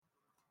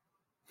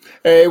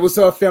Hey, what's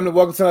up, family?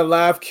 Welcome to the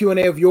live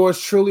Q&A of yours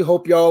truly.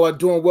 Hope y'all are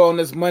doing well on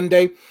this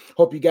Monday.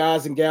 Hope you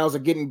guys and gals are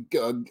getting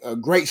a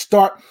great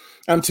start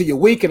to your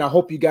week, and I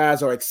hope you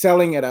guys are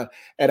excelling at a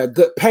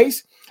good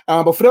pace.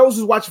 But for those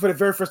who's watching for the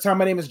very first time,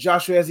 my name is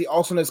Joshua Ezzy,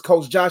 also known as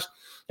Coach Josh,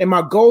 and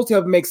my goal is to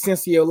help make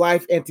sense of your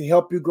life and to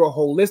help you grow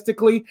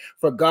holistically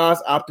for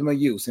God's optimal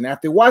use. And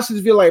after watching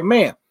this video, like,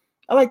 man,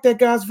 I like that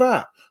guy's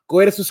vibe. Go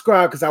ahead and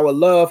subscribe because I would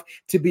love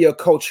to be a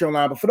coach here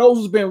online. But for those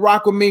who's been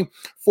rocking with me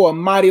for a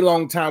mighty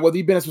long time, whether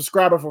you've been a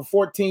subscriber for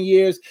 14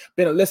 years,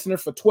 been a listener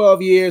for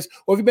 12 years,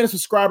 or if you've been a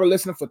subscriber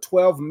listening for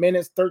 12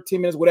 minutes,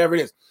 13 minutes, whatever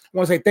it is, I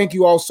want to say thank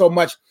you all so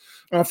much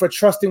for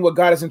trusting what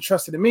God has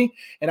entrusted in me.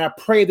 And I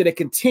pray that it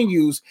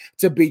continues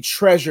to be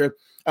treasured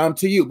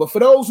to you. But for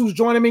those who's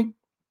joining me, I'm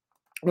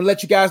going to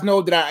let you guys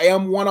know that I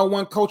am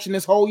one-on-one coaching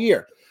this whole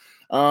year.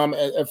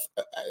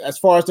 As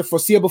far as the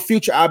foreseeable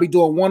future, I'll be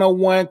doing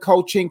one-on-one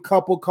coaching,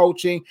 couple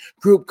coaching,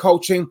 group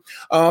coaching.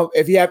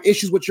 If you have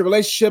issues with your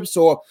relationships,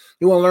 or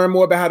you want to learn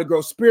more about how to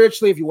grow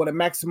spiritually, if you want to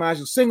maximize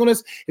your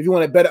singleness, if you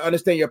want to better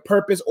understand your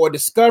purpose or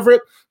discover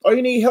it, or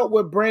you need help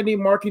with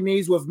branding, marketing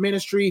needs with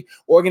ministry,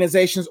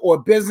 organizations, or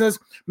business,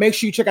 make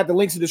sure you check out the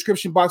links in the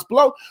description box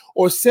below,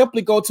 or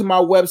simply go to my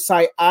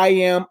website,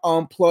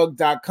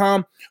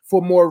 iamunplug.com,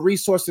 for more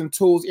resources and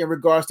tools in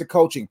regards to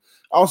coaching.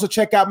 Also,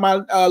 check out my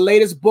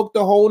latest book,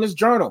 The Wholeness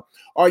Journal.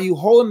 Are you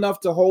whole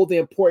enough to hold the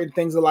important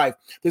things of life?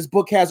 This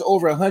book has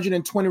over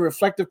 120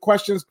 reflective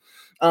questions,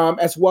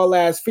 as well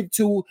as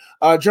 52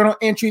 journal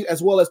entries,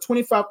 as well as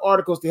 25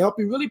 articles to help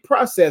you really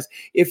process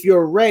if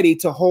you're ready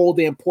to hold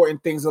the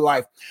important things of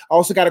life. I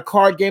also got a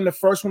card game. The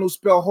first one, who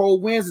spell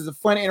whole wins, is a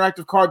fun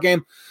interactive card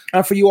game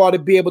for you all to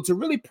be able to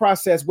really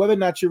process whether or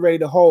not you're ready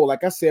to hold,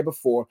 like I said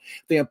before,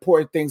 the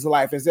important things of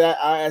life.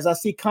 As I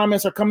see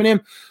comments are coming in,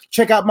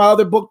 check out my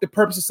other book, The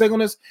Purpose of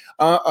Singleness.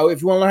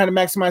 If you want to learn how to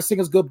maximize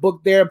singles, good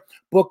book there.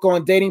 Book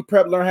on dating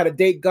prep, learn how to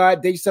date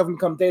God, date yourself, and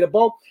become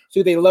dateable,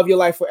 so they love your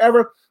life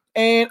forever.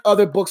 And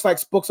other books like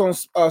books on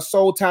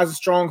soul ties and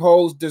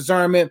strongholds,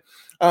 discernment,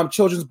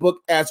 children's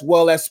book, as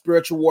well as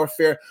spiritual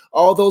warfare.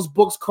 All those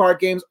books, card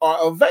games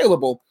are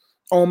available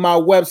on my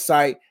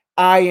website,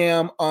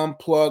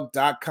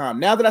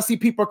 iamunplug.com. Now that I see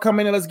people are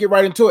coming in, let's get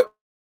right into it.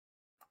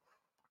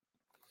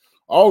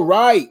 All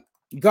right.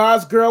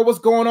 God's girl, what's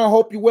going on?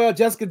 Hope you're well.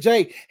 Jessica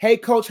J. Hey,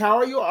 coach, how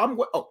are you? I'm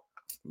well. Oh,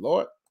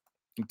 Lord.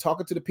 I'm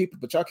talking to the people,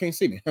 but y'all can't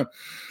see me.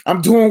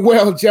 I'm doing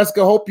well,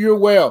 Jessica. Hope you're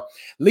well.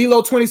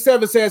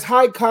 Lilo27 says,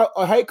 hey,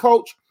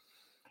 coach.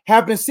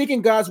 Have been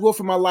seeking God's will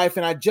for my life,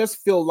 and I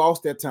just feel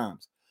lost at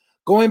times.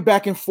 Going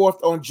back and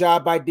forth on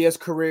job ideas,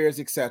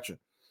 careers, etc.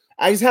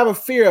 I just have a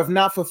fear of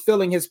not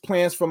fulfilling his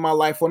plans for my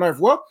life on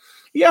earth. Well,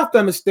 you have to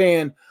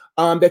understand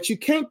that you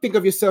can't think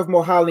of yourself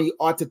more highly than you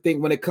ought to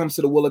think when it comes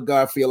to the will of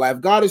God for your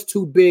life. God is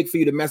too big for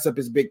you to mess up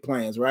his big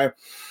plans, right?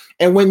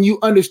 And when you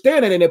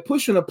understand it, and it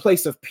puts you in a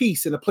place of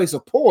peace, in a place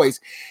of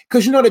poise,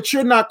 because you know that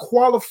you're not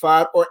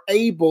qualified or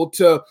able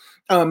to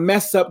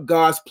mess up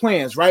God's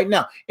plans right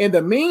now. In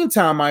the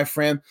meantime, my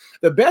friend,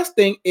 the best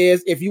thing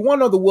is, if you want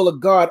to know the will of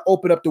God,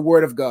 open up the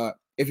Word of God.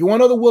 If you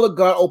want to know the will of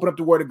God, open up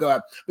the Word of God,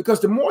 because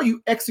the more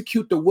you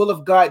execute the will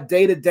of God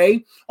day to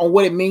day on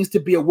what it means to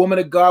be a woman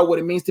of God, what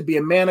it means to be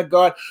a man of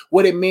God,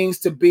 what it means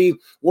to be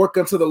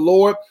working to the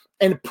Lord,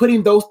 and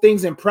putting those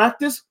things in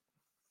practice,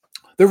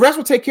 the rest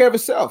will take care of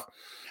itself.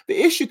 The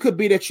issue could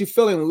be that you're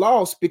feeling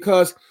lost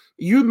because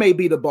you may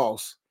be the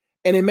boss.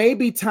 And it may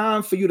be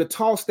time for you to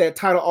toss that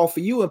title off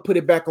of you and put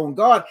it back on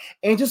God,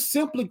 and just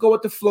simply go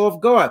with the flow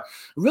of God.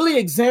 Really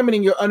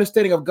examining your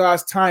understanding of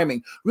God's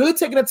timing. Really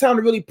taking the time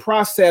to really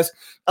process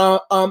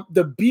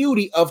the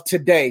beauty of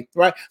today,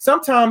 right?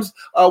 Sometimes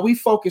we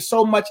focus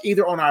so much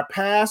either on our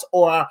past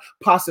or our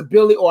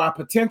possibility or our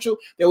potential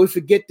that we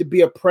forget to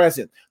be a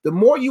present. The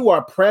more you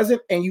are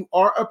present, and you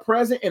are a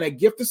present and a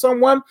gift to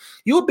someone,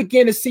 you'll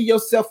begin to see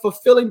yourself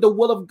fulfilling the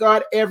will of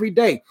God every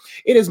day.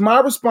 It is my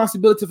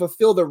responsibility to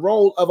fulfill the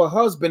role of a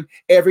husband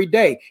every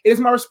day. It is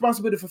my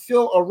responsibility to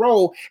fulfill a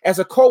role as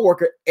a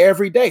coworker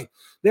every day.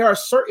 There are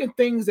certain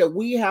things that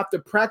we have to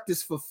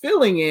practice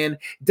fulfilling in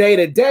day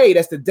to day.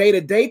 That's the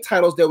day-to-day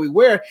titles that we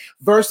wear,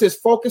 versus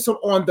focusing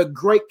on the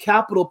great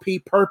capital P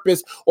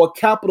purpose or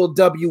capital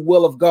W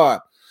will of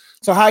God.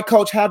 So, hi,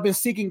 coach, have been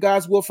seeking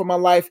God's will for my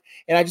life,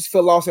 and I just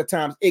feel lost at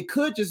times. It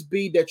could just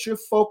be that you're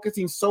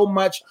focusing so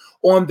much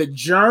on the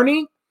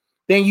journey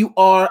than you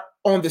are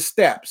on the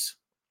steps.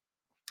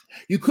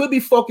 You could be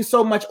focused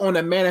so much on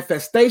the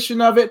manifestation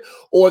of it,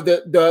 or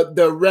the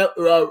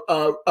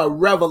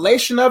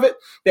revelation of it,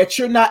 that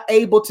you're not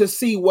able to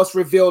see what's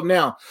revealed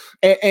now.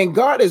 And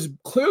God is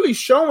clearly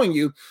showing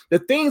you the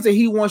things that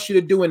he wants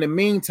you to do in the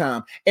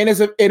meantime. And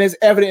it is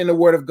evident in the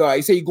Word of God.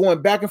 You say you're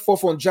going back and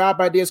forth on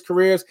job ideas,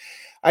 careers.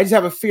 I just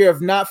have a fear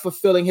of not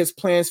fulfilling his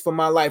plans for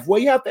my life. Well,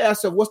 you have to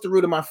ask yourself, what's the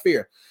root of my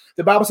fear?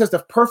 The Bible says the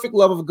perfect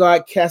love of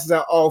God casts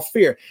out all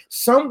fear.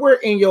 Somewhere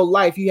in your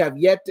life, you have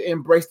yet to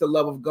embrace the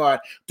love of God.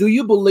 Do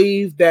you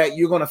believe that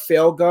you're going to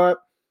fail God?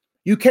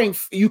 You can't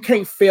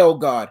fail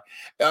God.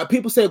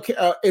 People say,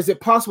 is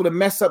it possible to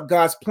mess up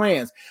God's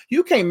plans?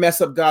 You can't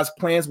mess up God's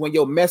plans when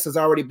your mess has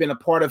already been a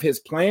part of his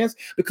plans,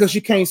 because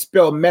you can't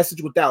spell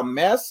message without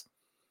mess.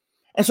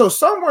 And so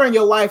somewhere in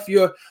your life,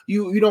 you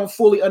don't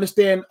fully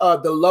understand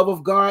the love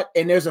of God,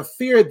 and there's a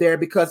fear there,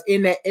 because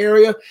in that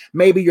area,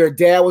 maybe your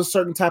dad was a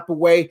certain type of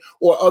way,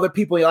 or other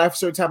people in your life a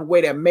certain type of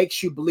way that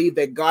makes you believe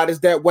that God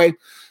is that way.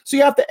 So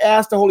you have to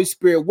ask the Holy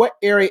Spirit, what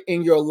area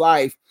in your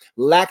life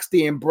lacks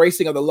the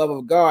embracing of the love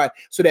of God,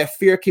 so that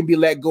fear can be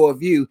let go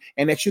of you,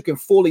 and that you can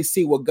fully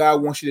see what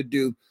God wants you to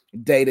do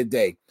day to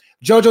day.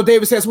 Jojo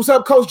Davis says, what's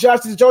up, Coach Josh?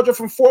 This is Jojo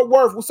from Fort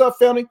Worth. What's up,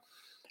 family?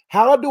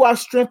 How do I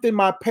strengthen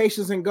my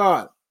patience in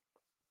God?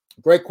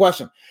 Great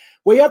question.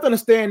 Well, you have to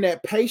understand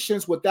that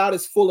patience without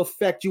its full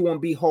effect, you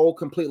won't be whole,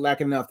 complete,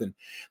 lacking nothing.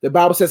 The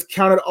Bible says,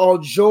 count it all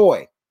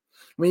joy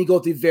when you go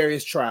through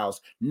various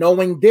trials,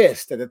 knowing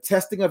this, that the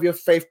testing of your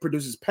faith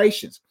produces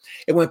patience.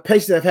 And when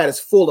patience have had its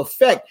full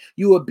effect,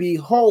 you will be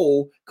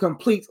whole,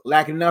 complete,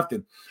 lacking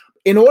nothing.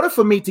 In order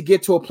for me to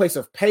get to a place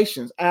of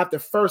patience, I have to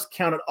first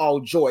count it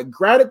all joy.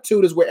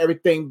 Gratitude is where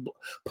everything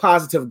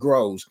positive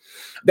grows.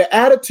 The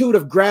attitude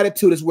of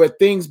gratitude is where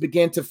things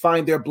begin to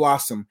find their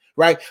blossom,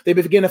 right? They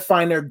begin to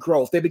find their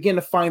growth. They begin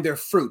to find their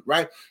fruit,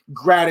 right?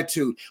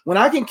 Gratitude. When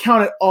I can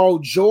count it all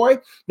joy,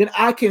 then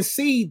I can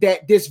see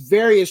that this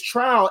various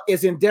trial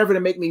is endeavoring to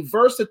make me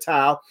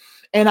versatile.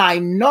 And I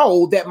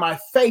know that my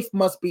faith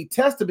must be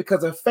tested,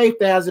 because a faith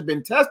that hasn't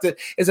been tested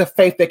is a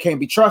faith that can't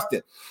be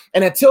trusted.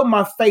 And until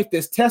my faith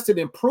is tested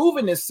and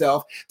proven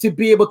itself to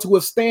be able to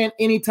withstand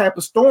any type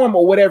of storm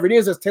or whatever it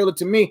is that's tailored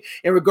to me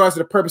in regards to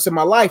the purpose of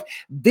my life,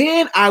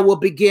 then I will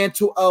begin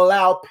to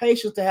allow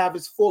patience to have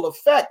its full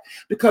effect,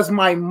 because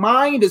my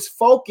mind is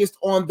focused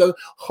on the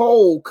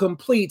whole,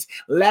 complete,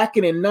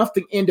 lacking in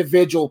nothing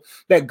individual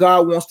that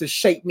God wants to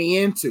shape me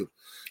into.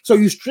 So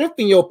you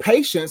strengthen your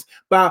patience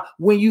by,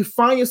 when you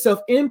find yourself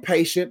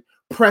impatient,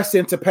 press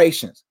into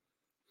patience.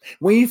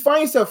 When you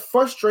find yourself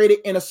frustrated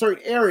in a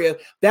certain area,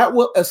 that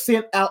will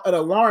send out an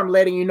alarm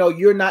letting you know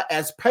you're not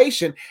as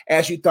patient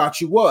as you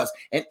thought you was.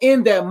 And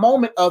in that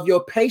moment of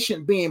your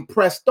patience being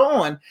pressed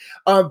on,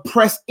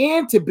 press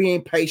into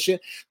being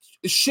patient,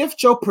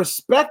 shift your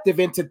perspective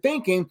into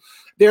thinking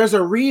there's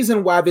a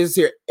reason why this is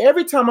here.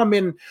 Every time I'm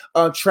in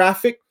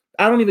traffic,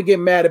 I don't even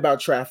get mad about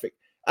traffic.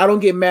 I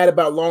don't get mad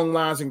about long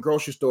lines in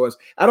grocery stores.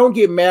 I don't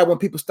get mad when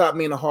people stop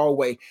me in the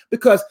hallway,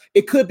 because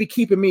it could be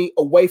keeping me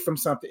away from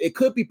something. It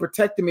could be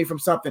protecting me from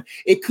something.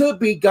 It could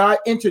be God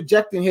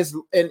interjecting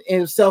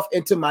himself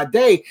into my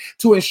day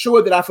to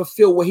ensure that I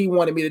fulfill what he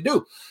wanted me to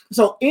do.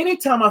 So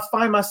anytime I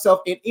find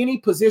myself in any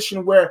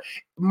position where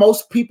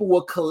most people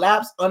will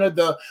collapse under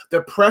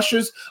the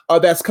pressures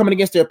that's coming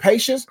against their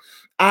patience,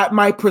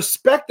 my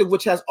perspective,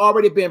 which has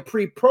already been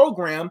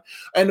pre-programmed,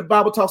 and the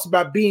Bible talks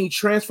about being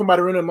transformed by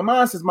the renewing of my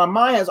mind, says my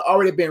mind has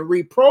already been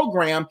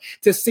reprogrammed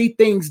to see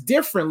things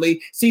differently,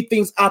 see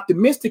things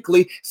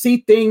optimistically,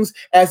 see things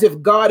as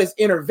if God is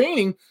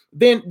intervening.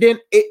 Then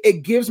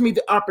it gives me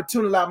the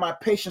opportunity to allow my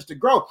patience to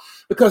grow,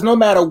 because no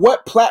matter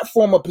what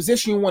platform or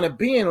position you want to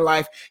be in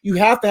life, you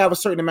have to have a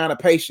certain amount of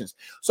patience.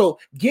 So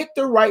get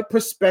the right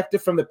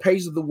perspective from the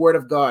pages of the Word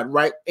of God,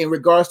 right, in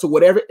regards to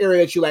whatever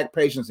area that you lack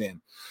patience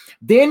in.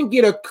 Then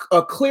get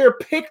a clear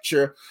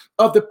picture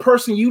of the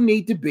person you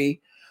need to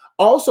be.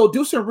 Also,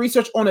 do some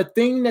research on the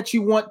thing that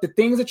you want, the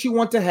things that you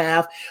want to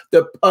have,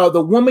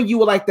 the woman you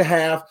would like to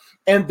have,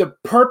 and the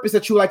purpose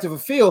that you would like to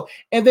fulfill.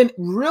 And then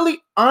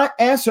really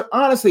answer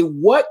honestly,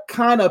 what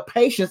kind of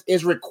patience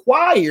is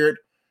required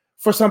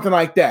for something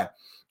like that.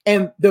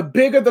 And the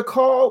bigger the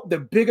call, the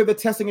bigger the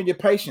testing of your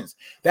patience.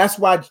 That's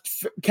why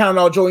count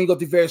it all joy when you go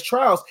through various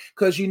trials,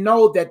 because you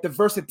know that the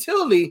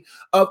versatility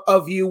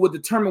of you will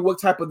determine what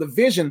type of the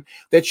vision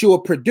that you will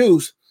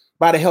produce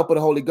by the help of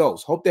the Holy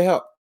Ghost. Hope to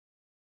help.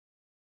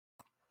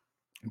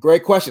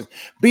 Great questions.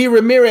 B.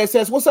 Ramirez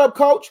says, what's up,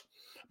 Coach?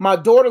 My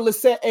daughter,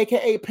 Lisette,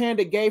 a.k.a.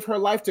 Panda, gave her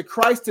life to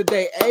Christ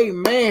today.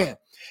 Amen.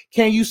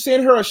 Can you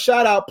send her a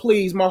shout out,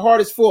 please? My heart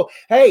is full.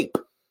 Hey,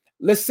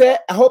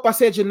 Lisette, I hope I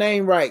said your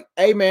name right.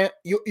 Hey, man,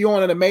 you're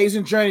on an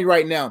amazing journey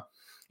right now.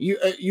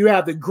 You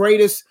have the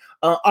greatest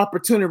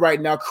opportunity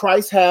right now.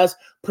 Christ has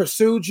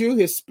pursued you.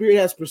 His Spirit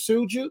has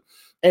pursued you.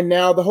 And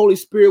now the Holy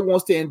Spirit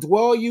wants to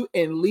indwell you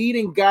and lead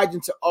and guide you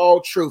into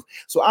all truth.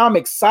 So I'm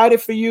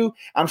excited for you.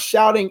 I'm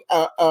shouting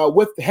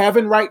with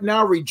heaven right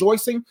now,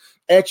 rejoicing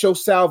at your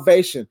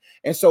salvation.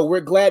 And so we're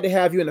glad to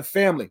have you in the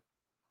family.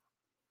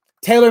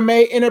 Taylor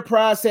May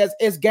Enterprise says,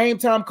 it's game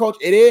time, Coach.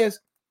 It is.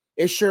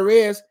 It sure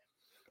is.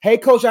 Hey,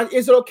 Coach,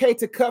 is it okay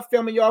to cut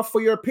family off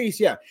for your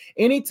peace? Yeah.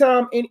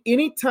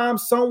 Anytime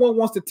someone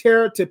wants to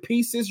tear to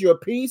pieces your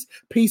peace,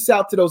 peace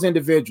out to those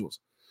individuals.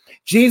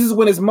 Jesus,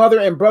 when his mother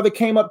and brother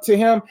came up to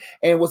him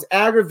and was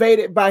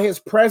aggravated by his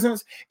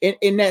presence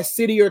in that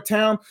city or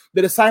town,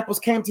 the disciples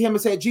came to him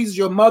and said, Jesus,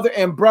 your mother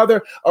and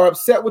brother are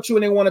upset with you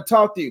and they want to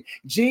talk to you.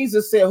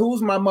 Jesus said,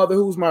 who's my mother?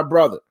 Who's my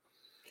brother?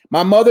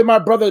 My mother, my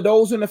brother,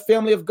 those in the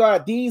family of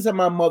God, these are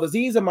my mothers,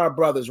 these are my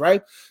brothers,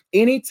 right?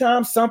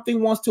 Anytime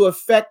something wants to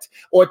affect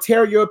or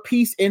tear your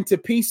peace into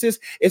pieces,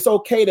 it's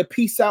okay to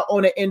peace out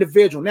on an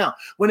individual. Now,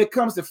 when it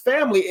comes to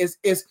family,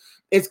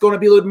 it's going to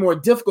be a little more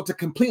difficult to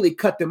completely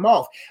cut them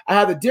off. I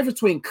have the difference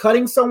between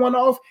cutting someone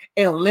off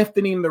and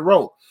lengthening the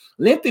rope.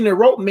 Lengthening the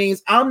rope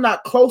means I'm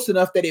not close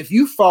enough that if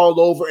you fall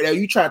over or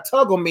you try to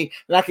tug on me,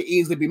 then I can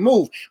easily be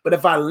moved. But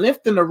if I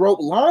lengthen the rope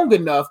long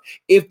enough,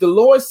 if the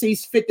Lord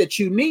sees fit that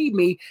you need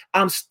me,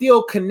 I'm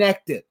still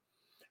connected.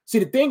 See,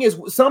 the thing is,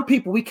 some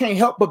people we can't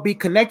help but be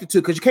connected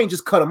to because you can't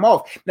just cut them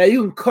off. Now,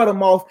 you can cut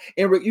them off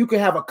and you can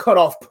have a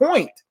cutoff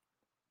point,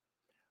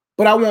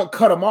 but I won't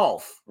cut them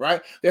off,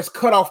 right? There's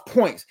cutoff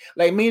points,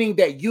 like meaning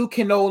that you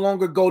can no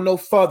longer go no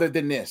further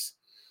than this.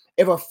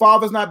 If a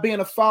father's not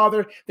being a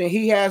father, then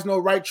he has no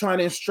right trying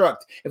to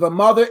instruct. If a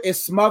mother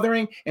is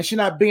smothering and she's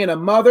not being a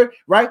mother,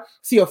 right?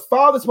 See, a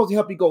father's supposed to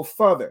help you go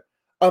further.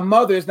 A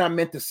mother is not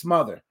meant to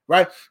smother,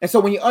 right? And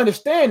so when you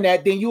understand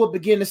that, then you will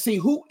begin to see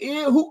who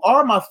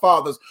are my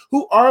fathers,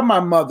 who are my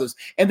mothers,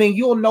 and then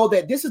you'll know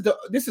that this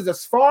is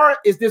as far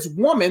as this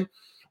woman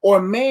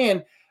or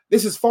man,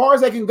 this is as far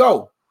as they can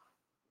go,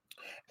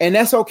 and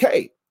that's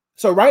okay.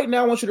 So right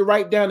now, I want you to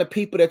write down the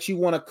people that you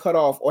want to cut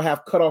off or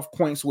have cutoff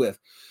points with.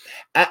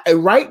 I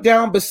write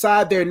down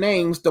beside their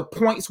names the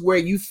points where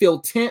you feel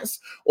tense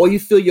or you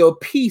feel your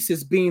peace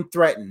is being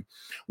threatened.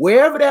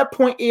 Wherever that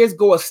point is,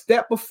 go a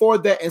step before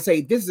that and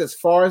say, this is as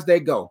far as they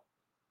go.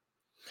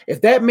 If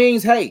that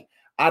means, hey,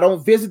 I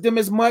don't visit them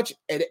as much,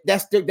 and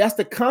that's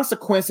the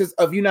consequences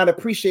of you not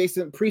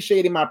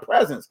appreciating my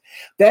presence.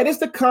 That is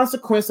the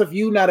consequence of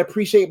you not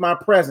appreciating my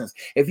presence.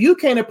 If you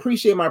can't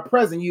appreciate my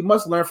presence, you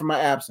must learn from my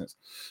absence.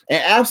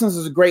 And absence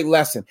is a great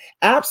lesson.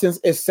 Absence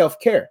is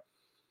self-care.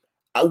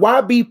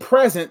 Why be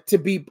present to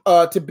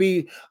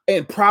be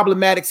in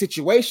problematic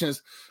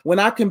situations when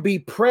I can be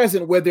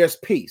present where there's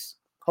peace?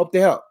 Hope to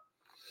help.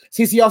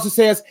 CC also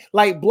says,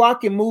 like,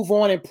 block and move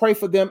on and pray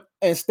for them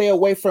and stay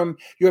away from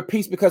your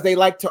peace because they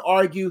like to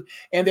argue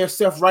and they're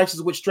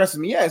self-righteous, which stresses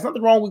me. Yeah, there's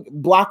nothing wrong with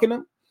blocking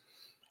them.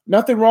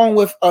 Nothing wrong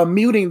with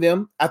muting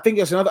them. I think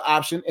there's another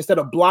option. Instead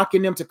of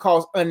blocking them to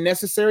cause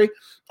unnecessary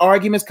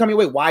arguments coming your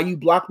way, why you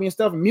block me and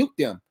stuff, mute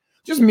them.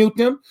 Just mute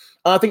them.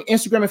 I think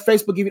Instagram and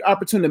Facebook give you the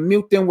opportunity to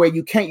mute them where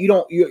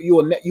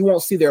you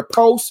won't see their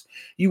posts,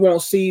 you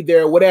won't see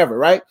their whatever,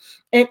 right?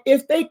 And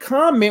if they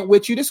comment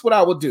with you, this is what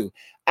I would do.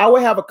 I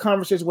would have a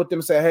conversation with them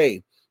and say,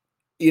 hey,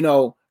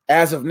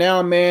 as of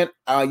now, man,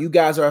 you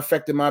guys are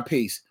affecting my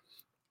peace.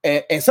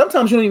 And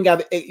sometimes you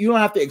don't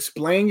have to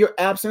explain your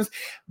absence.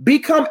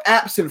 Become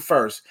absent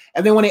first.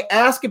 And then when they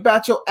ask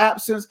about your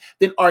absence,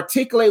 then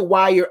articulate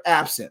why you're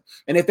absent.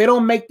 And if they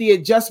don't make the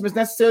adjustments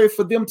necessary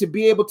for them to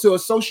be able to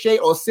associate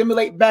or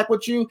assimilate back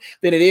with you,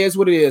 then it is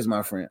what it is,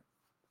 my friend.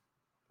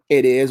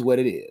 It is what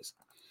it is.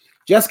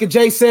 Jessica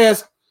J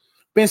says,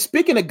 been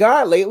speaking to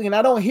God lately and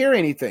I don't hear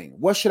anything.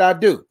 What should I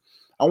do?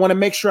 I want to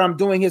make sure I'm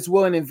doing his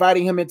will and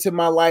inviting him into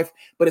my life,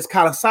 but it's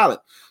kind of solid.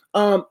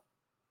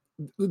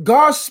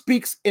 God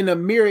speaks in a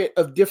myriad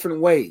of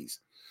different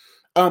ways.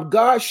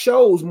 God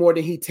shows more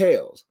than he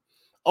tells.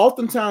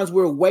 Oftentimes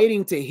we're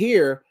waiting to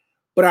hear,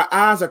 but our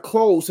eyes are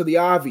closed to the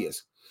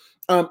obvious.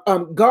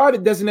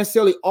 God doesn't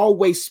necessarily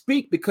always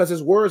speak because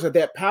his words are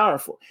that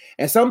powerful.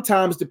 And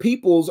sometimes the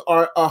people's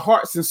our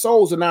hearts and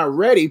souls are not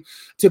ready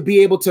to be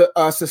able to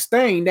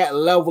sustain that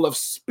level of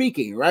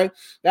speaking, right?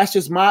 That's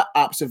just my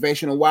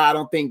observation of why I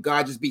don't think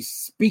God just be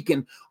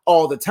speaking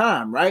all the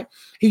time, right?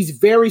 He's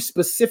very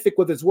specific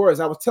with his words.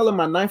 I was telling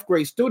my 9th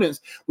grade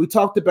students, we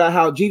talked about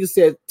how Jesus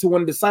said to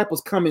one of the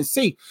disciples, come and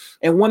see.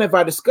 And one of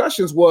our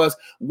discussions was,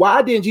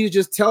 why didn't Jesus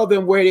just tell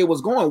them where they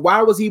was going? Why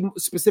was he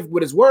specific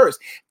with his words?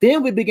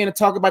 Then we began to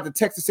talk about the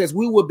text that says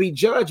we will be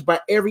judged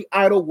by every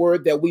idle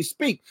word that we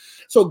speak.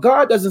 So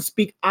God doesn't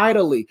speak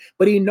idly,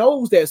 but he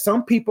knows that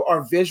some people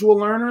are visual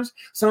learners,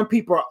 some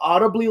people are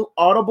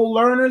audible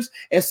learners,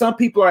 and some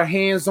people are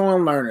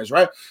hands-on learners,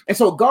 right? And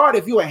so God,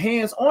 if you're a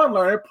hands-on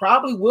learner,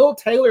 probably will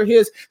tailor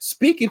his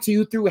speaking to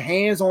you through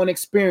hands-on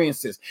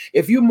experiences.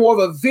 If you're more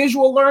of a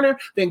visual learner,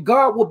 then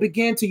God will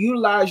begin to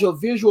utilize your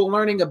visual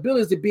learning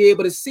abilities to be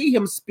able to see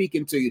him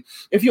speaking to you.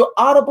 If you're an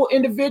audible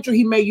individual,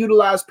 he may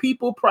utilize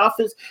people,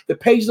 prophets, the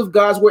pages of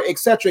God's word,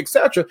 etc.,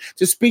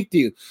 to speak to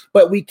you.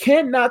 But we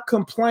cannot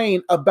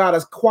complain about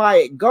a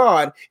quiet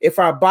God if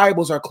our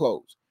Bibles are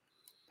closed.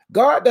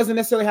 God doesn't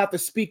necessarily have to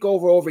speak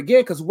over again,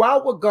 because why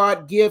would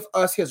God give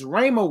us his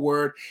rhema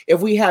word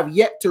if we have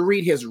yet to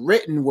read his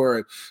written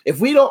word? If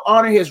we don't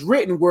honor his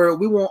written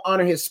word, we won't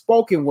honor his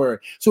spoken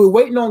word. So we're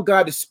waiting on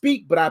God to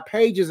speak, but our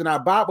pages and our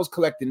Bibles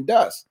collecting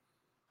dust.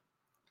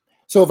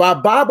 So if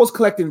our Bibles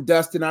collecting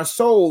dust, then our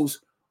souls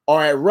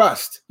are at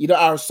rust.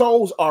 Our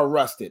souls are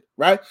rusted,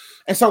 right?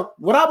 And so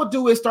what I would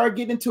do is start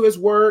getting into his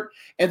word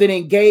and then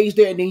engage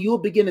there, and then you'll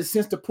begin to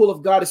sense the pull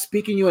of God is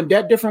speaking you in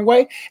that different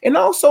way. And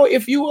also,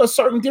 if you are a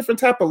certain different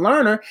type of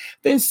learner,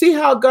 then see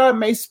how God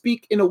may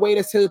speak in a way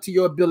that's tailored to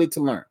your ability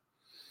to learn.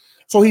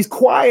 So he's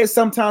quiet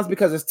sometimes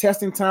because it's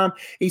testing time.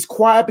 He's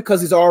quiet because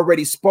he's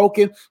already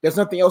spoken. There's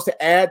nothing else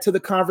to add to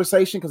the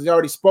conversation because he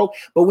already spoke.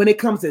 But when it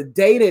comes to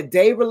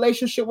day-to-day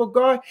relationship with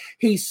God,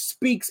 he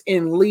speaks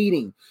in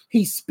leading.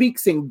 He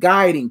speaks in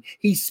guiding.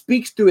 He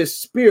speaks through his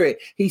spirit.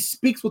 He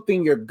speaks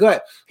within your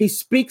gut. He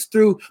speaks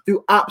through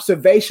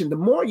observation. The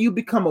more you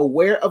become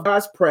aware of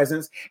God's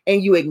presence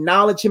and you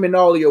acknowledge him in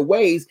all of your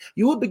ways,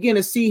 you will begin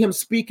to see him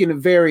speak in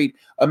varied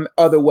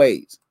other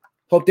ways.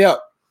 Hope that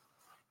helped.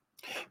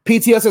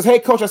 PTL says, hey,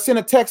 coach, I sent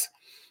a text.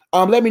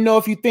 Let me know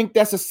if you think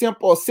that's a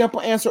simple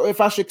answer or if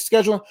I should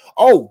schedule.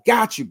 Oh,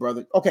 got you,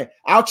 brother. Okay,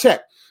 I'll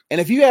check. And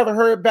if you haven't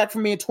heard back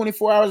from me in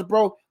 24 hours,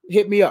 bro,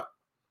 hit me up.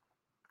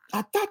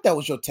 I thought that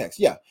was your text.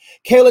 Yeah.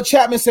 Kayla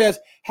Chapman says,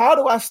 how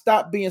do I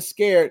stop being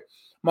scared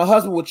my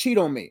husband will cheat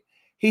on me?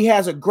 He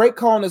has a great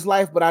call in his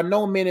life, but I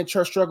know men in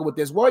church struggle with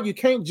this. Well, you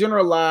can't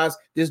generalize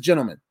this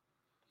gentleman.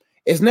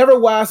 It's never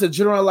wise to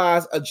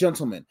generalize a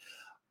gentleman.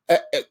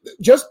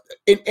 Just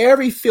in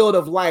every field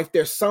of life,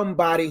 there's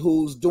somebody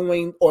who's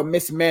doing or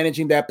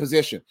mismanaging that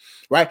position,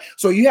 right?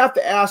 So you have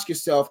to ask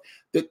yourself,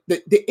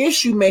 the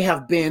issue may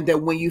have been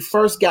that when you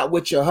first got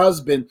with your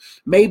husband,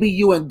 maybe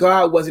you and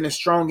God wasn't as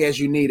strong as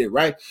you needed,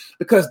 right?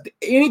 Because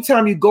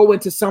anytime you go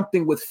into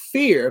something with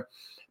fear,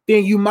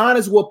 then you might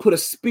as well put a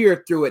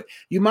spear through it.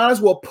 You might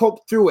as well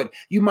poke through it.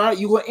 You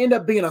will end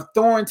up being a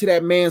thorn to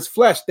that man's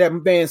flesh, that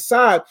man's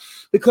side,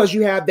 because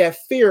you have that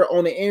fear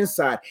on the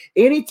inside.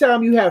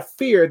 Anytime you have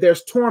fear,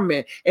 there's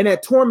torment, and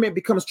that torment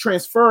becomes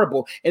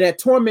transferable, and that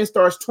torment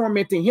starts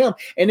tormenting him.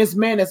 And this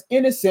man is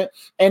innocent,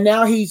 and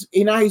now he's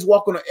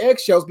walking on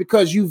eggshells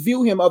because you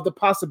view him of the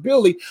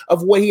possibility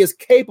of what he is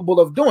capable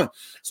of doing.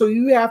 So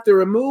you have to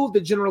remove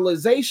the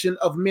generalization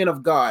of men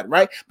of God,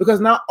 right? Because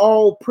not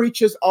all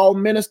preachers, all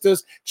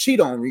ministers cheat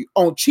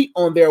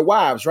on their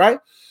wives, right?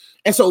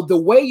 And so the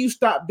way you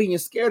stop being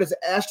scared is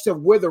to ask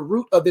yourself where the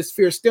root of this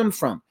fear stems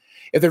from.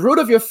 If the root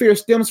of your fear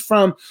stems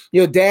from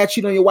your dad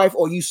cheating on your wife,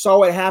 or you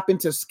saw it happen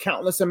to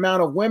countless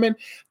amount of women,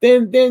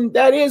 then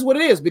that is what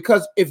it is.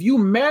 Because if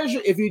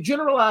you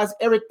generalize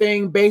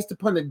everything based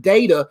upon the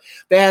data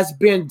that has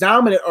been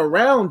dominant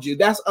around you,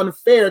 that's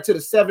unfair to the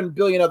 7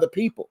 billion other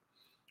people,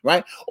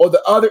 right? Or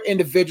the other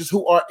individuals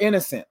who are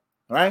innocent,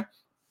 right?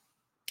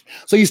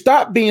 So you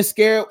stop being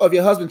scared of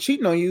your husband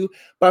cheating on you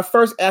by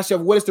first asking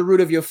yourself, what is the root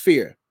of your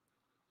fear?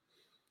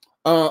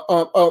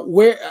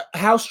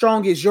 How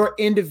strong is your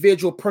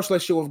individual personal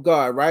relationship with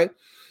God, right?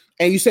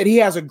 And you said he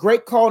has a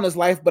great call in his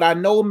life, but I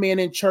know men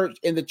in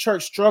the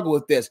church struggle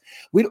with this.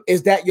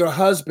 Is that your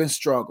husband's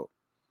struggle?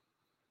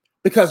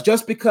 Because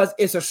just because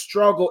it's a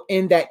struggle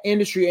in that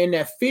industry, in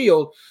that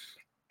field,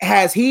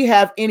 has he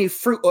have any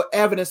fruit or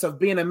evidence of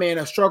being a man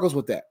that struggles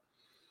with that?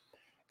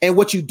 And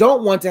what you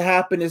don't want to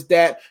happen is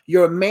that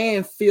your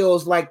man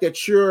feels like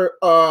that you're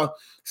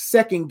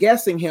second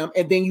guessing him,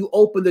 and then you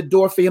open the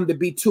door for him to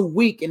be too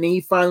weak, and then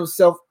he finds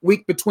himself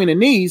weak between the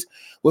knees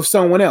with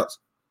someone else.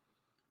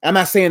 I'm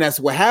not saying that's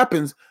what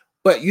happens,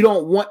 but you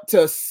don't want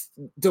to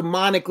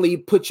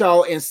demonically put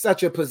y'all in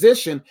such a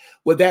position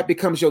where that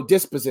becomes your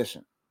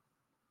disposition.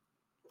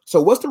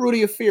 So what's the root of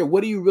your fear?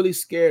 What are you really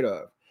scared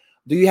of?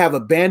 Do you have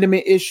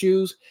abandonment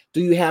issues?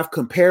 Do you have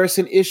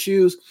comparison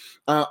issues?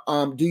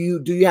 Do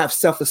you have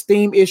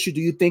self-esteem issue? Do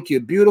you think you're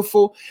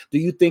beautiful? Do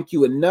you think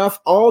you're enough?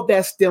 All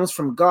that stems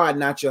from God,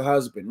 not your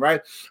husband,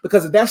 right?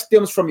 Because if that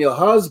stems from your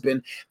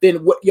husband,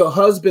 then what your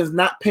husband's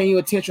not paying you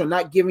attention, or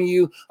not giving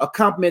you a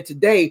compliment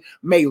today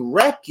may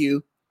wreck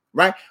you,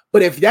 right?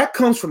 But if that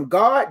comes from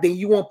God, then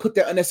you won't put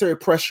that unnecessary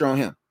pressure on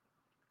him.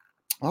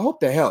 I hope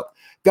that helped.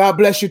 God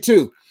bless you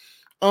too.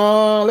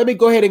 Let me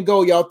go ahead and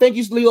go, y'all. Thank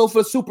you, Leo,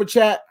 for the super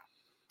chat.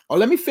 Oh,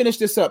 let me finish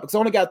this up because I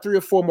only got 3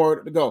 or 4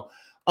 more to go.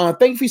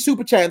 Thank you for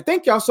super chat, and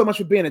thank y'all so much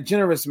for being a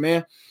generous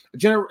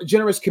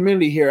generous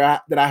community here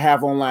that I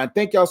have online.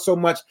 Thank y'all so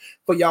much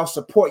for y'all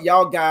support.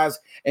 Y'all guys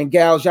and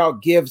gals, y'all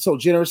give so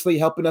generously,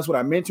 helping us with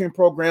our mentoring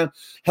program,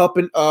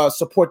 helping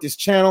support this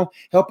channel,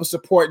 helping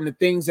support in the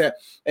things that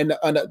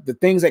the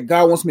things that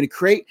God wants me to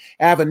create.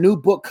 I have a new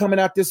book coming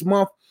out this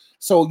month,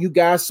 so you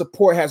guys'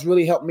 support has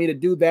really helped me to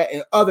do that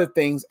and other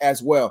things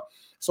as well.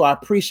 So I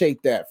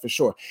appreciate that for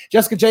sure.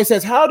 Jessica J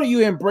says, how do you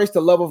embrace the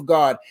love of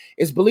God?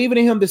 Is believing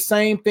in him the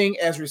same thing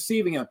as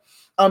receiving him?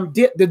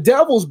 The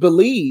devils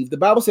believe. The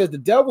Bible says the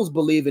devils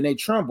believe and they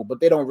tremble, but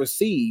they don't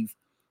receive.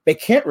 They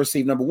can't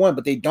receive, number one,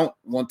 but they don't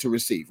want to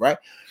receive, right?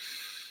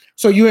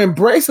 So you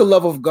embrace the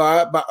love of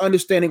God by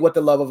understanding what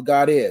the love of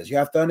God is. You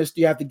have to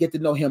understand, you have to get to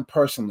know him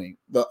personally.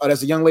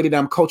 There's a young lady that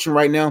I'm coaching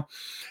right now,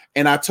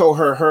 and I told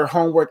her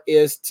homework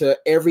is to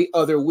every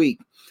other week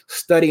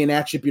study an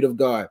attribute of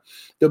God.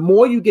 The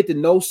more you get to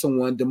know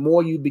someone, the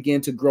more you begin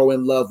to grow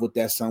in love with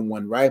that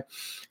someone, right?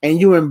 And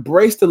you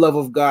embrace the love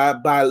of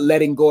God by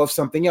letting go of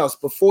something else.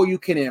 Before you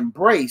can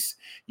embrace,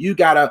 you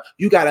gotta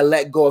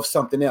let go of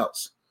something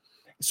else.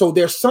 So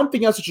there's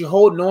something else that you're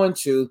holding on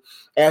to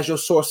as your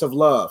source of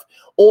love,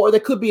 or there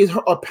could be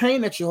a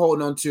pain that you're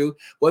holding on to,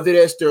 whether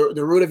that's the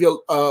root of your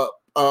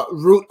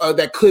root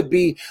that could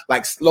be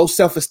like low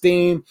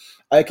self-esteem.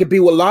 It could be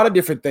with a lot of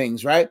different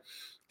things, right?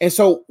 And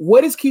so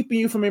what is keeping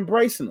you from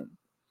embracing them?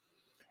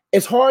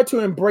 It's hard to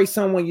embrace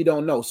someone you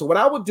don't know. So what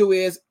I would do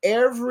is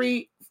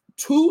I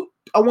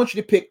want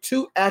you to pick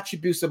 2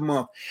 attributes a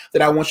month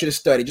that I want you to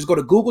study. Just go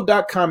to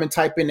google.com and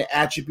type in the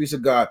attributes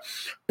of God.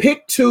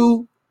 Pick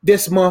 2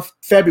 this month,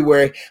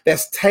 February,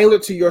 that's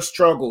tailored to your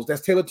struggles,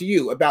 that's tailored to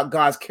you, about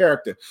God's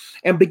character,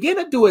 and begin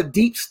to do a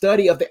deep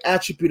study of the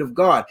attribute of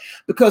God,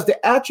 because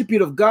the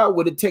attribute of God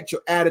would detect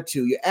your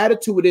attitude. Your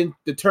attitude would then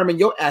determine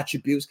your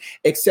attributes,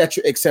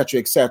 etc., etc.,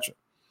 etc.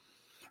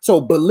 So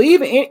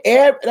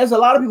there's a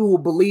lot of people who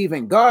believe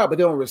in God, but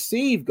they don't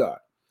receive God.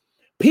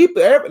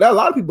 A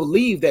lot of people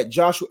believe that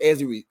Joshua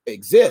Ezra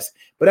exists,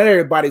 but not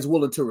everybody's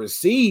willing to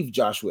receive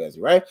Joshua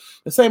Ezra, right?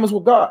 The same as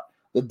with God.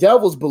 The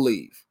devils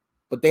believe,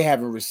 but they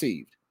haven't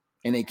received,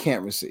 and they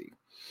can't receive.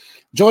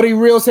 Jody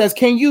Real says,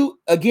 can you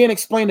again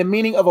explain the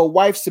meaning of a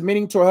wife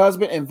submitting to her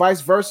husband and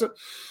vice versa?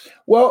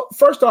 Well,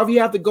 first off, you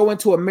have to go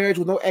into a marriage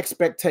with no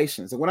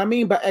expectations. And what I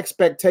mean by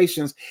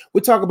expectations,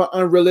 we talk about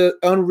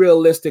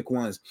unrealistic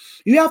ones.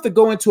 You have to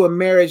go into a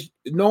marriage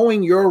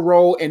knowing your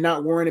role and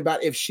not worrying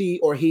about if she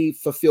or he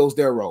fulfills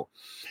their role.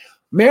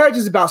 Marriage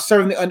is about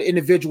serving the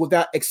individual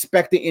without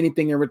expecting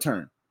anything in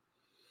return.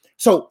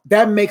 So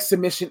that makes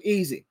submission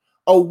easy.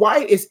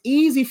 It's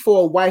easy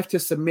for a wife to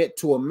submit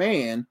to a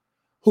man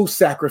who's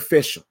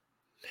sacrificial.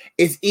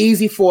 It's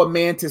easy for a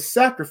man to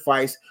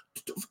sacrifice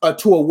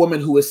to a woman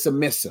who is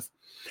submissive.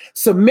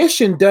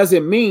 Submission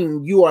doesn't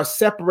mean you are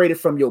separated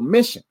from your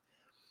mission.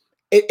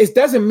 It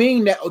doesn't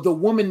mean that the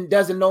woman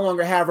doesn't no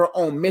longer have her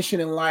own mission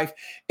in life.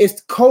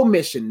 It's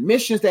co-mission,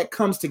 missions that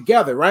comes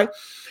together, right?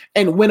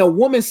 And when a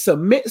woman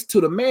submits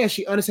to the man,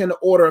 she understands the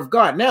order of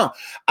God. Now,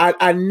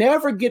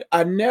 don't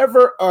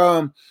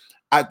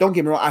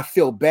get me wrong, I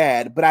feel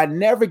bad, but I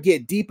never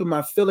get deep in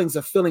my feelings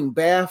of feeling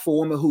bad for a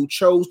woman who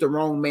chose the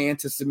wrong man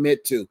to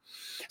submit to.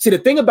 See, the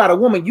thing about a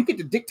woman, you get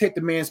to dictate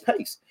the man's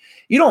pace.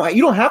 You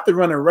don't have to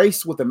run a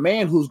race with a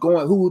man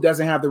who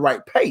doesn't have the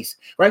right pace,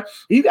 right?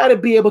 You got to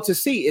be able to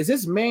see, has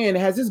this man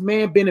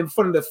been in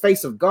front of the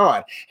face of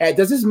God?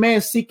 Does this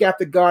man seek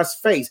after God's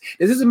face?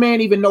 Does this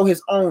man even know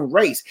his own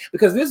race?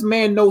 Because this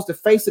man knows the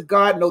face of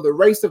God, know the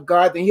race of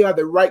God, then he'll have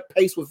the right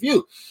pace with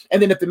you.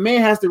 And then if the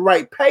man has the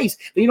right pace,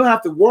 then you don't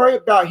have to worry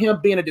about him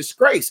being a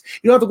disgrace.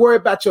 You don't have to worry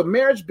about your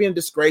marriage being a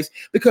disgrace,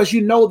 because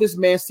you know this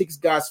man seeks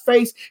God's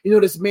face. You know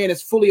this man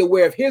is fully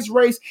aware of his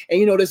race, and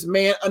you know this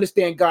man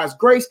understands God's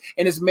grace,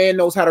 and this man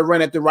knows how to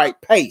run at the right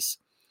pace.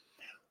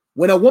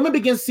 When a woman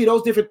begins to see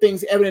those different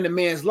things evident in a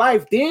man's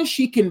life, then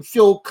she can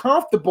feel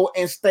comfortable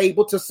and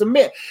stable to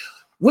submit.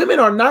 Women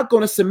are not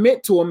going to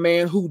submit to a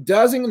man who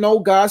doesn't know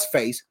God's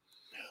face,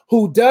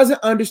 who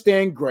doesn't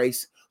understand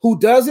grace, who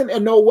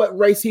doesn't know what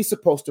race he's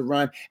supposed to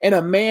run, and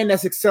a man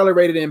that's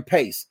accelerated in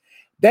pace.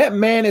 That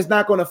man is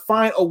not going to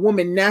find a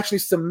woman naturally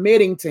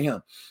submitting to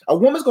him. A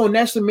woman's going to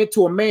naturally submit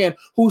to a man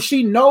who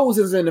she knows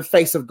is in the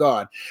face of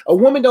God. A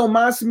woman don't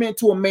mind submitting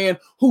to a man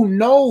who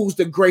knows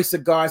the grace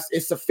of God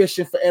is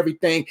sufficient for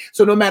everything.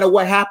 So no matter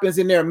what happens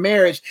in their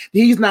marriage,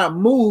 he's not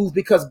moved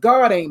because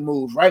God ain't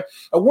moved, right?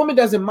 A woman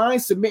doesn't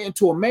mind submitting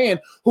to a man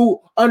who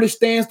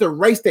understands the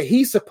race that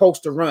he's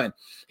supposed to run.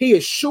 He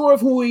is sure of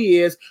who he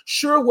is,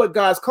 sure of what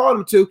God's called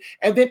him to.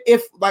 And then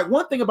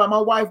one thing about my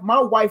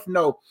wife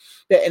know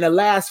that in the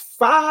last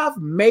 5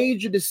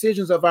 major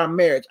decisions of our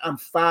marriage, I'm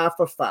 5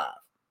 for 5.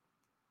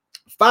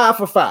 5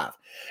 for 5.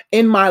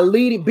 In my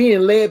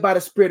being led by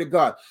the Spirit of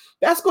God.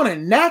 That's going to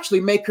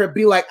naturally make her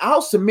be like,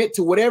 I'll submit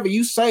to whatever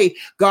you say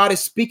God is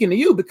speaking to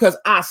you, because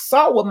I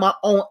saw with my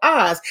own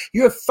eyes,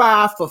 you're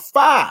 5 for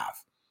 5.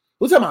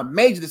 We're talking about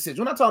major decisions.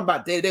 We're not talking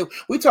about day-to-day.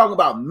 We're talking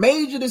about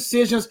major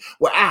decisions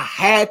where I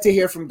had to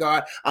hear from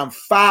God. I'm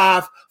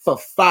 5 for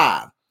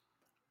 5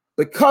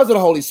 because of the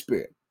Holy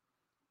Spirit.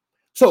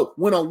 So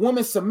when a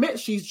woman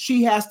submits,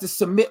 she has to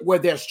submit where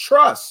there's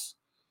trust.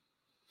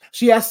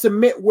 She has to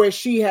submit where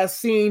she has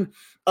seen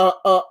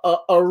a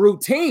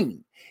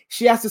routine.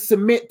 She has to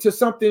submit to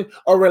something,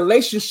 a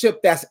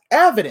relationship that's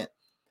evident.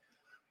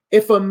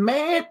 If a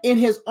man in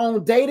his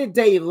own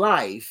day-to-day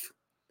life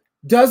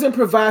doesn't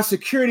provide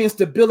security and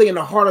stability in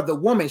the heart of the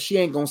woman, she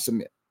ain't going to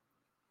submit.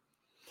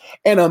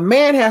 And a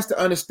man has to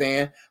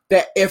understand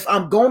that if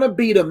I'm going to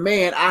be the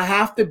man, I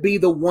have to be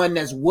the one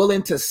that's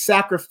willing to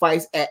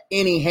sacrifice at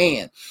any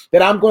hand,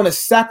 that I'm going to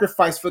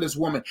sacrifice for this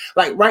woman.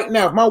 Like right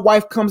now, if my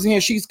wife comes in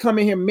here, she's come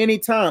in here many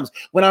times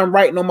when I'm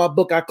writing on my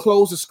book, I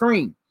close the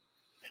screen.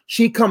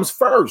 She comes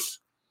first.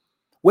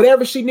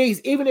 Whatever she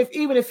needs, even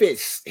if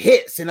it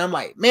hits and I'm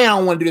like, man, I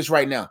don't want to do this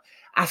right now.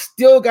 I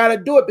still got to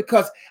do it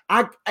because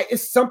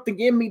it's something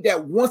in me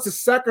that wants to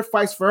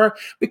sacrifice for her,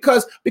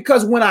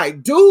 because when I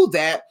do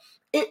that,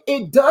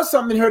 it does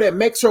something in her that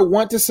makes her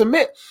want to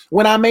submit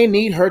when I may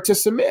need her to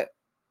submit.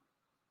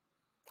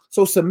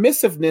 So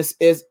submissiveness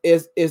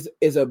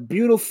is a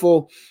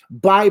beautiful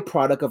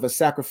byproduct of a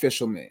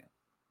sacrificial man.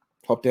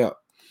 Hope that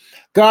helped.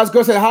 God's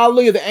girl said,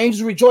 hallelujah, the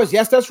angels rejoice.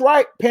 Yes, that's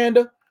right,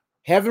 Panda.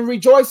 Heaven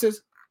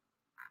rejoices.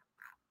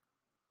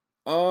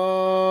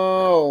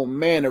 Oh,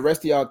 man, the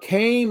rest of y'all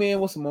came in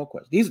with some more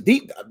questions.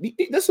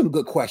 There's some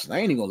good questions. I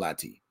ain't even gonna lie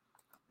to you.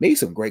 Maybe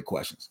some great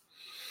questions.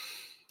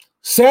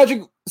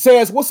 Cedric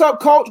says, what's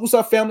up, coach? What's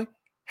up, family?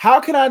 How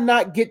can I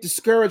not get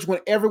discouraged when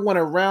everyone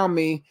around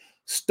me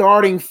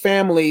starting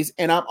families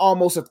and I'm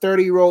almost a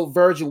 30-year-old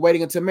virgin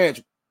waiting until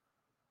marriage?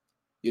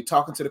 You're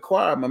talking to the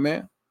choir, my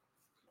man.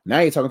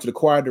 Now you're talking to the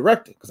choir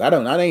director, because I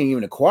ain't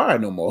even a choir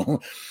no more.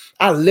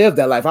 I lived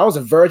that life. I was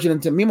a virgin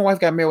until me and my wife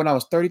got married when I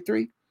was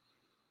 33.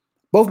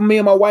 Both me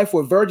and my wife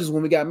were virgins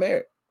when we got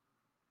married.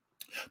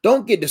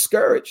 Don't get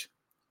discouraged.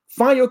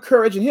 Find your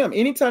courage in him.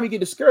 Anytime you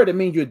get discouraged, it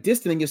means you're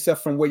distancing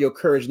yourself from where your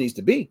courage needs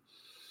to be.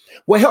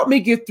 What helped me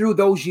get through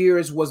those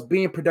years was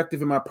being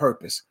productive in my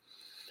purpose.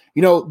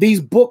 You know, these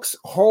books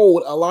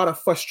hold a lot of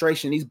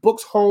frustration. These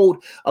books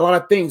hold a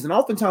lot of things. And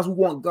oftentimes we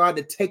want God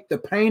to take the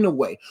pain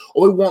away,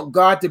 or we want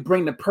God to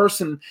bring the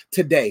person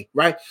today,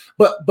 right?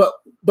 But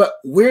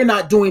we're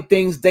not doing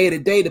things day to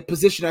day to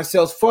position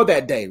ourselves for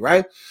that day,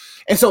 right?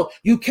 And so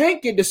you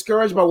can't get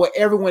discouraged by what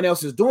everyone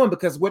else is doing,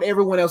 because what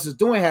everyone else is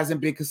doing hasn't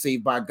been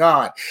conceived by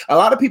God. A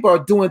lot of people are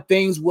doing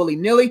things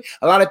willy-nilly.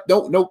 A lot of,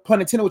 no pun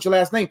intended with your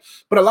last name,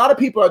 but a lot of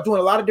people are doing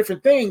a lot of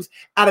different things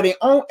out of their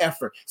own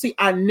effort. See,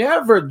 I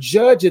never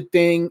judge a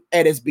thing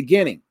at its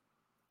beginning.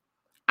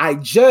 I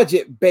judge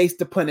it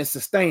based upon its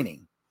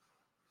sustaining.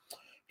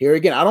 Here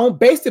again, I don't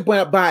base it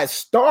by its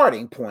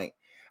starting point.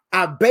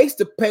 I based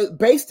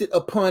it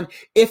upon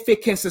if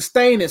it can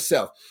sustain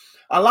itself.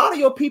 A lot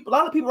of people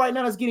right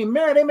now that's getting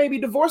married, they may be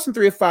divorced in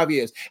 3 or 5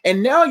 years.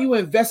 And now you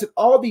invested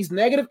all these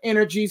negative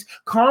energies,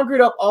 conjured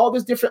up all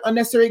these different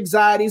unnecessary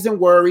anxieties and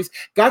worries,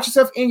 got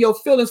yourself in your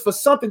feelings for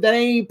something that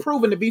ain't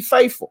proven to be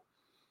faithful.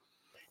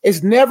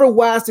 It's never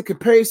wise to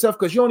compare yourself,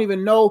 because you don't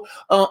even know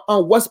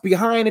what's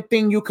behind the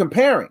thing you're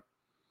comparing.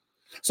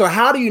 So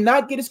how do you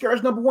not get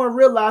discouraged? Number one,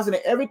 realizing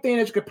that everything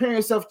that you're comparing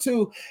yourself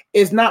to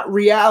is not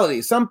reality.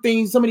 Some of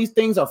these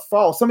things are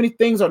false. Some of these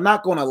things are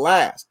not going to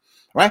last.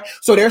 Right?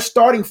 So they're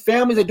starting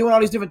families, they're doing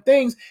all these different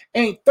things,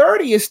 and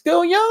 30 is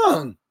still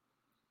young.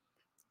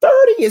 30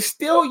 is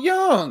still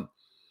young.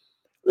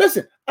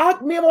 Listen,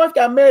 me and my wife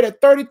got married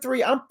at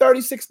 33. I'm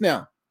 36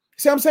 now.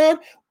 See what I'm saying?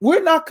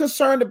 We're not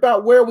concerned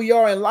about where we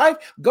are in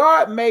life.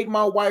 God made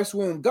my wife's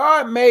womb.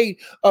 God made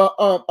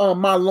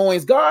my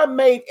loins. God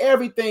made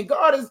everything.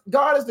 God is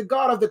the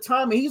God of the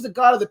timing. He's the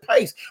God of the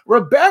pace.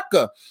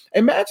 Rebecca,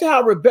 imagine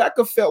how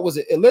Rebecca felt. Was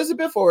it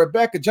Elizabeth or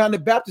Rebecca, John the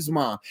Baptist's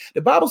mom?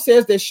 The Bible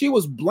says that she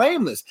was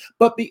blameless,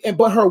 but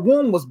her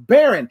womb was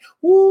barren.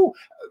 Ooh,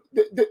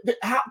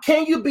 how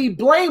can you be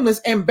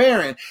blameless and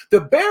barren? The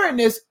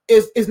barrenness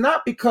is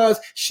not because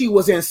she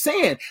was in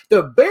sin.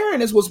 The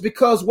barrenness was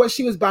because what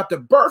she was about to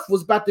birth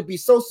was about to be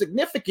so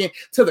significant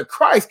to the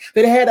Christ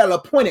that it had an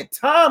appointed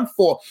time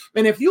for.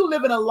 And if you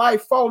live in a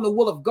life following the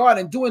will of God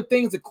and doing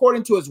things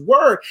according to his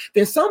word,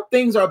 then some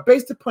things are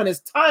based upon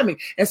his timing,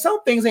 and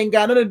some things ain't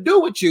got nothing to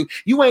do with you.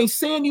 You ain't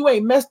sinned, you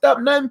ain't messed up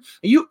nothing.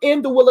 You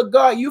in the will of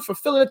God, you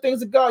fulfilling the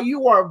things of God,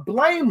 you are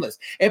blameless.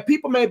 And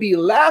people may be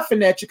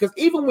laughing at you, because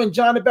even when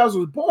John the Baptist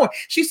was born,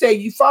 she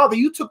said, "You Father,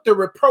 you took the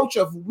reproach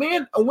of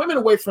women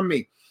away from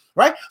me."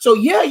 Right? So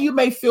yeah, you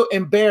may feel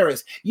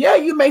embarrassed. Yeah,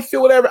 you may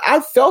feel whatever. I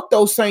felt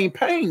those same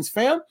pains,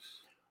 fam.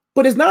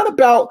 But it's not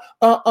about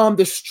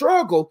the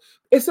struggle.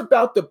 It's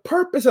about the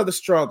purpose of the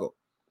struggle.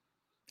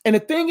 And the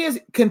thing is,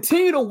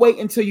 continue to wait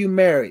until you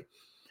marry,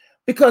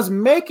 because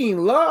making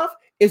love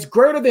is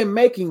greater than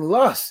making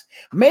lust.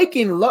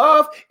 Making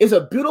love is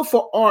a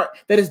beautiful art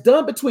that is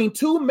done between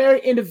two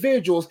married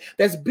individuals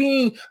that's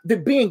being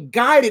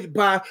guided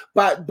by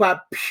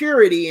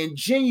purity and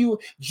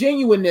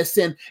genuineness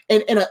and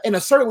a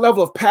certain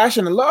level of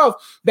passion and love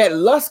that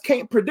lust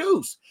can't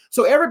produce.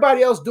 So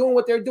everybody else doing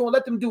what they're doing,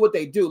 let them do what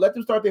they do. Let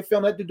them start their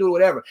family, let them do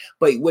whatever.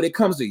 But when it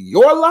comes to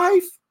your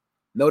life,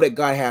 know that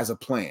God has a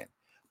plan.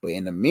 But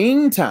in the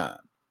meantime,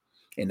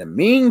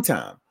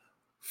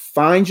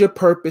 find your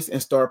purpose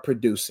and start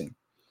producing,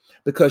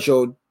 because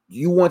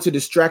you want to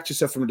distract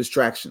yourself from the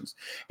distractions,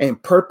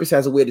 and purpose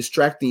has a way of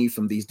distracting you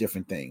from these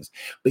different things.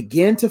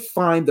 Begin to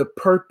find the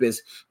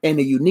purpose and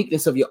the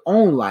uniqueness of your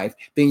own life,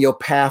 then your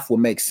path will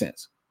make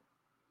sense.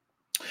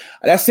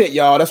 That's it,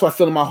 y'all. That's what I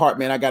feel in my heart,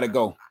 man. I gotta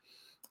go.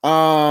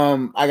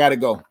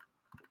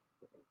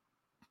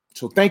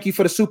 So thank you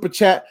for the super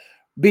chat,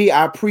 B.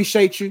 I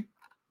appreciate you.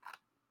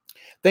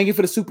 Thank you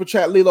for the super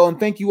chat, Lilo, and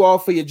thank you all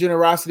for your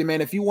generosity,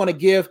 man. If you want to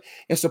give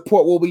and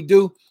support what we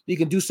do, you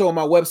can do so on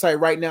my website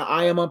right now,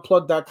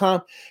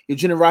 iamunplugged.com. Your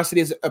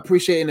generosity is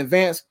appreciated in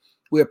advance.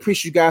 We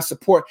appreciate you guys'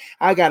 support.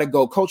 I got to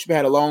go. Coach, we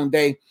had a long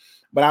day,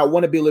 but I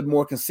want to be a little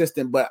more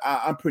consistent, but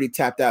I'm pretty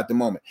tapped out at the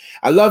moment.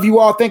 I love you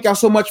all. Thank y'all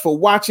so much for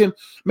watching.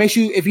 Make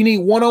sure if you need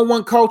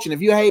one-on-one coaching,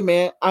 hey,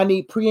 man, I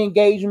need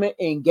pre-engagement,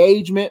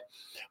 engagement,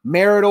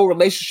 marital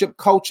relationship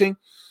coaching.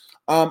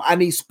 I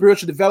need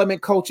spiritual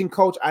development coaching,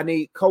 coach. I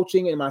need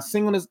coaching in my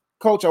singleness,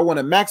 coach. I want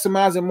to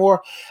maximize it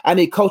more. I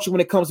need coaching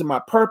when it comes to my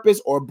purpose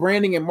or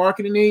branding and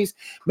marketing needs.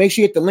 Make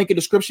sure you hit the link in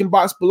the description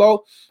box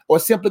below, or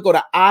simply go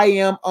to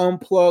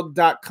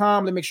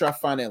iamunplugged.com. Let me make sure I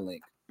find that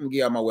link. Let me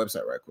get out my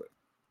website right quick.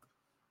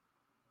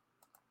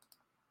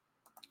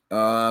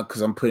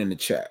 Because I'm putting in the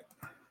chat.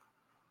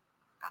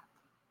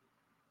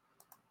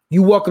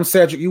 You welcome,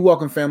 Cedric. You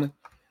welcome, family.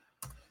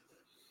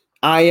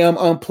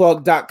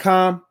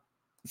 iamunplugged.com.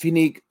 If you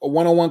need a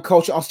one-on-one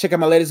coaching, also check out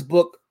my latest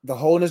book, The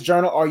Wholeness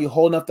Journal. Are you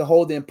whole enough to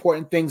hold the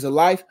important things of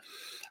life?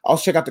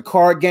 Also check out the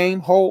card game,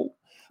 Whole.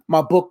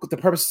 My book, The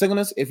Purpose of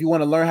Singleness. If you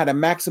want to learn how to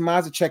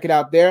maximize it, check it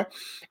out there.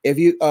 If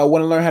you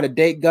want to learn how to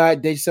date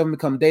God, date yourself, and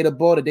become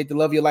dateable, to date the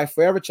love of your life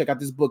forever, check out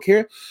this book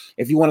here.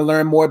 If you want to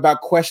learn more about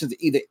questions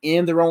to either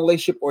end the wrong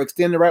relationship or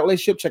extend the right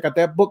relationship, check out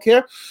that book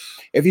here.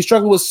 If you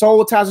struggle with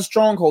soul ties and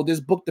stronghold, this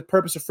book, The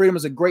Purpose of Freedom,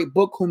 is a great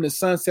book. Whom the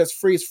sun sets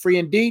free is free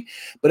indeed.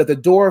 But if the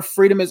door of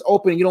freedom is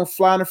open and you don't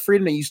fly into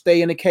freedom, then you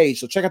stay in the cage.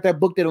 So check out that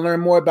book there to learn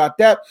more about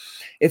that.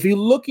 If you're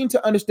looking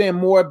to understand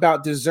more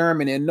about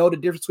discernment and know the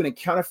difference between a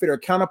counterfeit or a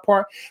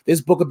counterpart,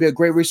 this book will be a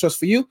great resource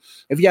for you.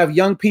 If you have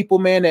young people,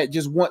 man, that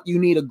just you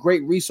need a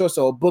great resource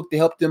or a book to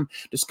help them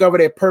discover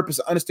their purpose,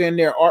 understand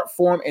their art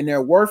form and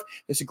their worth,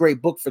 it's a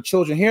great book for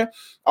children here.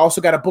 I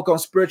also got a book on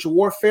spiritual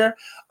warfare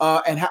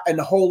and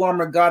the whole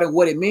armor of God and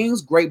what it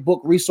means. Great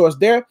book resource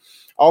there.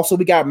 Also,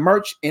 we got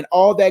merch and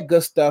all that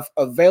good stuff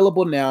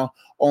available now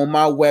on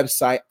my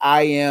website,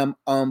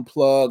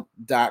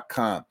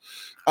 iamunplug.com.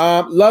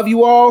 Love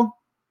you all.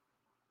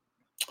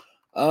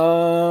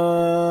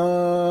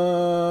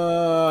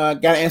 I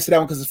gotta answer that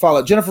one because it's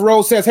followed. Jennifer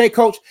Rose says, "Hey,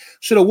 coach,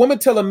 should a woman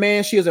tell a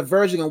man she is a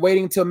virgin and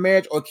waiting until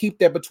marriage, or keep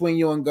that between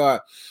you and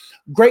God?"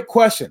 Great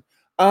question.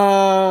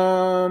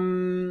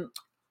 That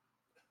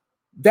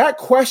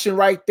question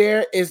right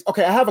there is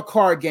okay. I have a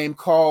card game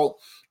called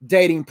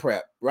Dating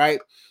Prep, right?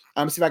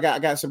 See if I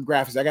got some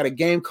graphics. I got a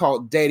game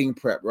called Dating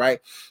Prep,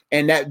 right?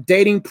 And that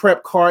Dating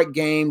Prep card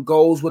game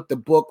goes with the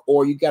book,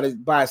 or you got to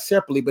buy it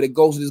separately, but it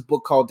goes with this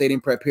book called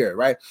Dating Prep here,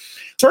 right?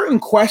 Certain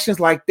questions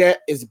like that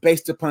is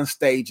based upon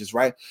stages,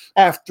 right?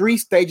 I have 3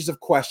 stages of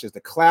questions: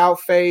 the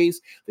cloud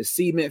phase, the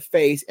cement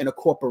phase, and the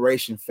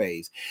corporation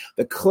phase.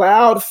 The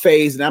cloud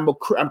phase, and I'm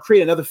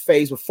creating another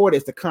phase before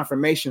this, the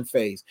confirmation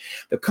phase.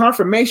 The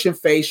confirmation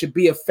phase should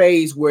be a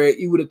phase where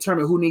you would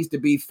determine who needs to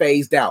be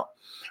phased out.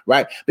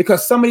 Right?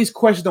 Because some of these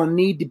questions don't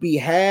need to be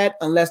had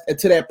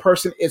until that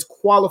person is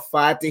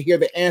qualified to hear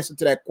the answer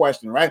to that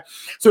question, right?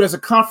 So there's a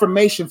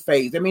confirmation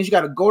phase. That means you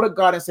got to go to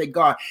God and say,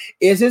 God,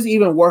 is this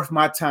even worth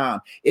my time?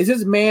 Is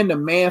this man the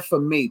man for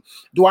me?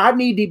 Do I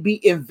need to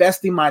be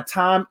investing my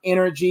time,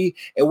 energy,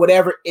 and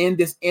whatever in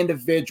this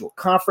individual?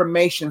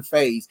 Confirmation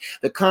phase.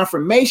 The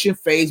confirmation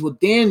phase will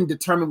then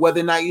determine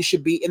whether or not you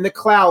should be in the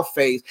cloud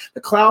phase.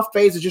 The cloud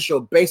phase is just your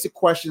basic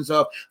questions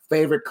of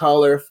favorite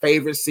color,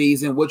 favorite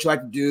season, what you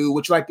like to do,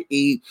 what you like to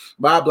eat,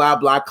 blah, blah,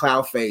 blah,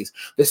 cloud phase.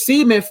 The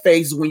cement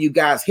phase is when you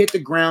guys hit the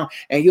ground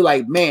and you're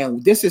like,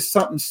 man, this is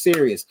something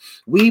serious.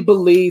 We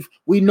believe,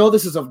 we know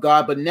this is of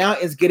God, but now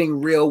it's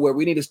getting real where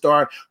we need to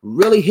start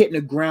really hitting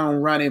the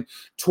ground running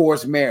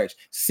towards marriage.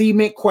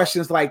 Cement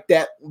questions like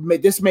that,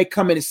 this may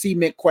come in the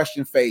cement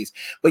question phase,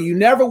 but you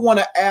never want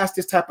to ask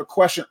this type of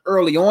question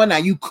early on. Now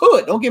you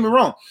could, don't get me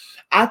wrong.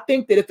 I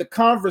think that if the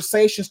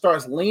conversation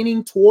starts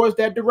leaning towards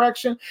that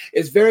direction,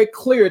 it's very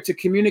clear to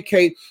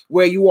communicate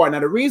where you are. Now,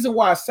 the reason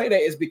why I say that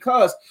is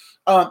because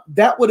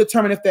that will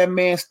determine if that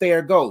man stays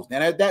or goes.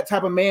 Now, that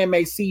type of man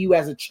may see you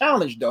as a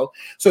challenge, though.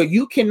 So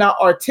you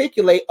cannot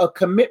articulate a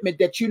commitment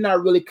that you're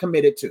not really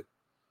committed to.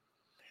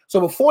 So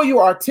before you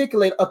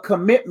articulate a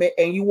commitment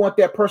and you want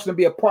that person to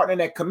be a partner in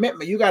that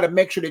commitment, you got to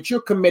make sure that you're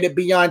committed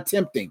beyond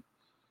tempting.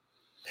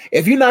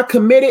 If you're not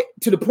committed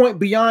to the point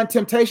beyond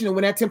temptation, and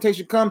when that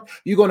temptation comes,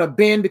 you're going to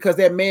bend because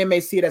that man may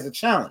see it as a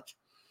challenge,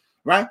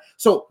 right?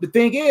 So the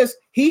thing is,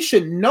 he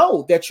should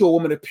know that you're a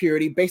woman of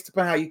purity based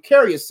upon how you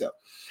carry yourself.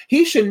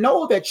 He should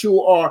know that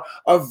you are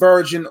a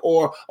virgin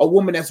or a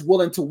woman that's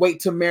willing to wait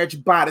till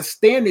marriage by the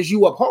standards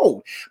you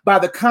uphold, by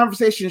the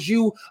conversations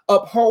you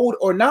uphold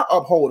or not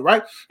uphold,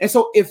 right? And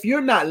so if you're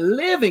not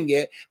living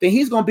it, then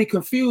he's going to be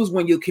confused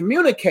when you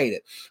communicate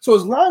it. So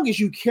as long as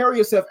you carry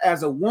yourself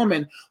as a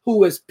woman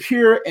who is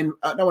pure, and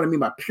I know what I mean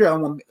by pure, I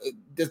don't want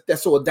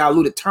that's so a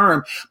diluted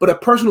term, but a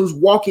person who's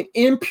walking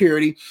in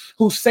purity,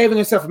 who's saving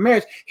himself for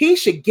marriage, he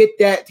should get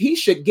that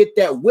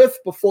whiff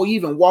before you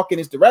even walk in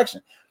this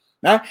direction.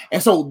 Right?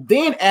 And so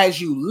then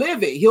as you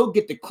live it, he'll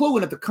get the clue.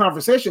 And if the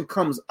conversation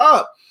comes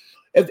up,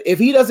 if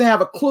he doesn't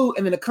have a clue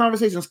and then the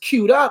conversation's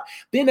queued up,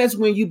 then that's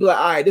when you be like,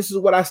 all right, this is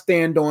what I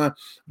stand on,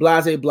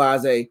 blase,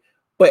 blase.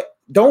 But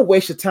don't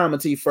waste your time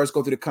until you first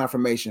go through the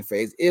confirmation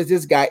phase. Is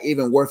this guy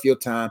even worth your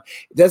time?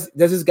 Does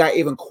this guy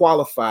even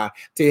qualify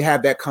to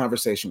have that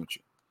conversation with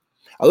you?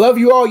 I love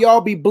you all.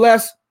 Y'all be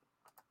blessed.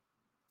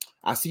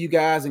 I'll see you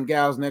guys and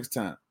gals next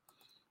time.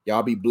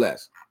 Y'all be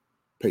blessed.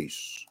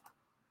 Peace.